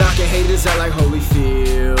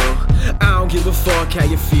fuck how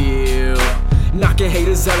you feel. Knocking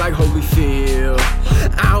haters out like Holyfield.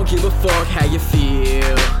 I don't give a fuck how you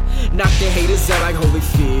feel. Knocking haters out like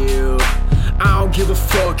Holyfield. I don't give a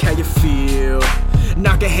fuck how you feel.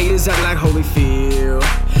 Knocking haters out like Holyfield.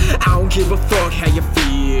 I don't give a fuck how you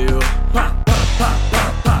feel.